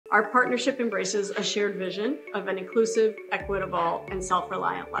Our partnership embraces a shared vision of an inclusive, equitable, and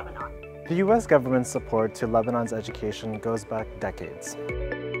self-reliant Lebanon. The U.S. government's support to Lebanon's education goes back decades.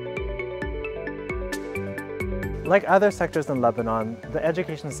 Like other sectors in Lebanon, the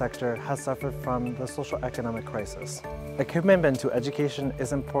education sector has suffered from the socio-economic crisis. A commitment to education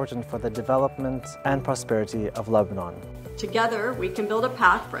is important for the development and prosperity of Lebanon. Together, we can build a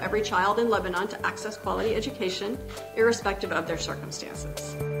path for every child in Lebanon to access quality education, irrespective of their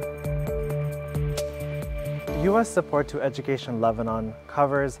circumstances. U.S. support to education in Lebanon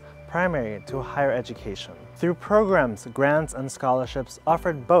covers primary to higher education. Through programs, grants, and scholarships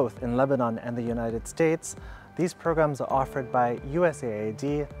offered both in Lebanon and the United States, these programs are offered by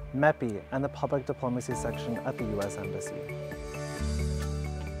USAID, MEPI, and the Public Diplomacy section at the U.S. Embassy.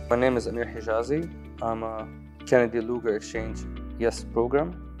 My name is Amir Hijazi. I'm a Kennedy Lugar Exchange YES program,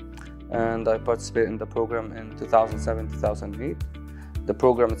 and I participated in the program in 2007-2008. The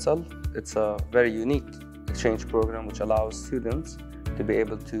program itself, it's a very unique exchange program which allows students to be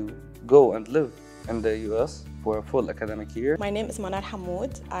able to go and live in the US for a full academic year. My name is Manar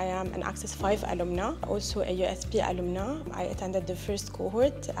Hamoud. I am an Access 5 alumna, also a USP alumna. I attended the first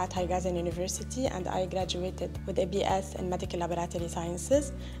cohort at Haigazan University and I graduated with a BS in Medical Laboratory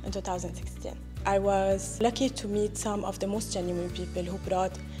Sciences in 2016. I was lucky to meet some of the most genuine people who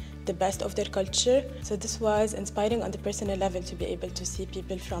brought the best of their culture. So this was inspiring on the personal level to be able to see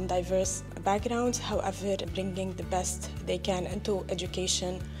people from diverse backgrounds, however, bringing the best they can into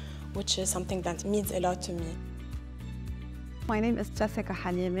education, which is something that means a lot to me. My name is Jessica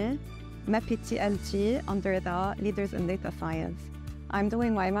Halimi, MEPI TLG under the Leaders in Data Science. I'm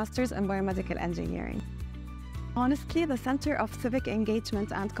doing my master's in biomedical engineering. Honestly, the Center of Civic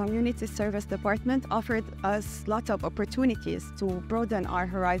Engagement and Community Service Department offered us lots of opportunities to broaden our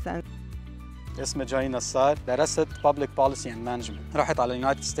horizons. اسمي جاي نصار، درست Public Policy and Management. رحت على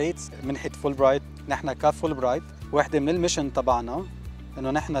اليونايتد ستيتس منحة فولبرايت. نحن كفولبرايت واحدة من الميشن تبعنا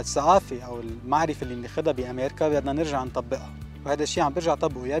إنه نحن الثقافة أو المعرفة اللي بناخدها بأمريكا بدنا نرجع نطبقها، وهذا الشيء عم برجع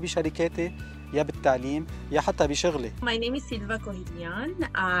طبقه يا بشركاتي يا بالتعليم يا حتى بشغلي. My name is Silva Kohilian.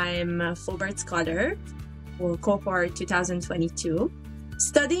 I'm a Fulbright Scholar for cohort 2022.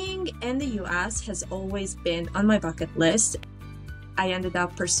 Studying in the US has always been on my bucket list. I ended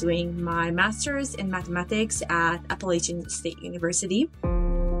up pursuing my master's in mathematics at Appalachian State University.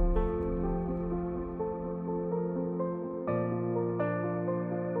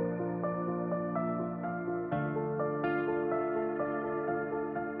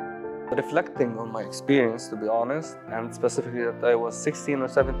 Reflecting on my experience, to be honest, and specifically that I was 16 or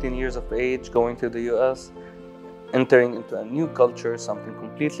 17 years of age going to the US, entering into a new culture, something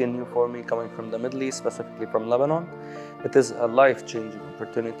completely new for me, coming from the Middle East, specifically from Lebanon. It is a life-changing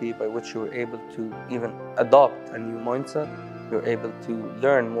opportunity by which you're able to even adopt a new mindset. You're able to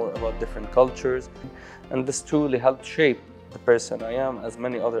learn more about different cultures, and this truly helped shape the person I am, as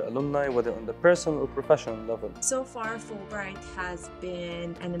many other alumni, whether on the personal or professional level. So far, Fulbright has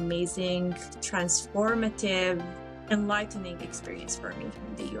been an amazing, transformative, enlightening experience for me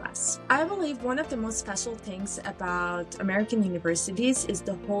in the US. I believe one of the most special things about American universities is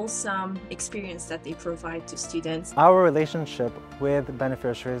the wholesome experience that they provide to students. Our relationship with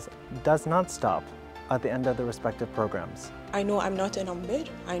beneficiaries does not stop at the end of the respective programs. I know I'm not a number.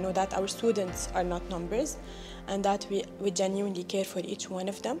 I know that our students are not numbers and that we genuinely care for each one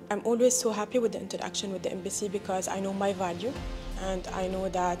of them. I'm always so happy with the interaction with the embassy because I know my value and I know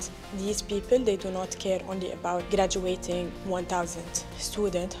that these people, they do not care only about graduating 1,000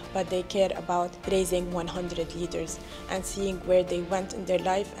 students, but they care about raising 100 leaders and seeing where they went in their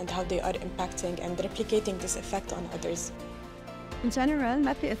life and how they are impacting and replicating this effect on others. In general,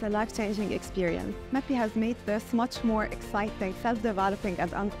 MEPI is a life-changing experience. MEPI has made this much more exciting, self-developing,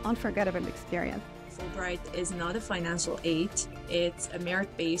 and unforgettable experience. Fulbright is not a financial aid. It's a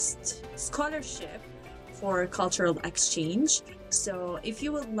merit-based scholarship for cultural exchange. So if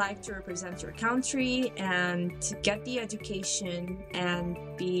you would like to represent your country and get the education and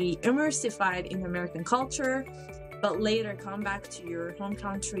be immersified in American culture, but later come back to your home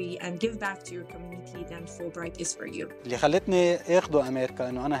country and give back to your community, then Fulbright is for you. اللي خلتني اخده امريكا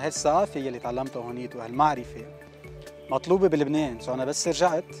انه انا هالثقافه اللي تعلمتها هونيك وهالمعرفه مطلوبه بلبنان، سو انا بس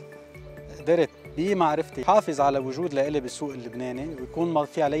رجعت قدرت بمعرفتي حافظ على وجود لإلي بالسوق اللبناني ويكون ما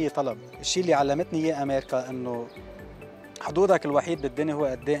في علي طلب. الشيء اللي علمتني اياه امريكا انه حدودك الوحيد بالدنيا هو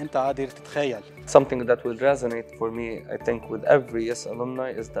قد ايه انت قادر تتخيل. Something that will resonate for me, I think, with every YES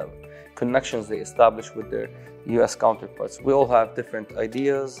alumni is the connections they establish with their US counterparts. We all have different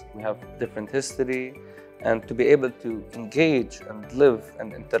ideas, we have different history, And to be able to engage and live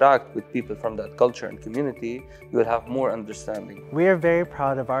and interact with people from that culture and community, you will have more understanding. We are very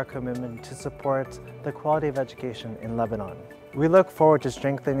proud of our commitment to support the quality of education in Lebanon. We look forward to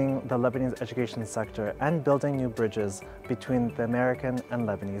strengthening the Lebanese education sector and building new bridges between the American and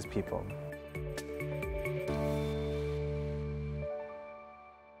Lebanese people.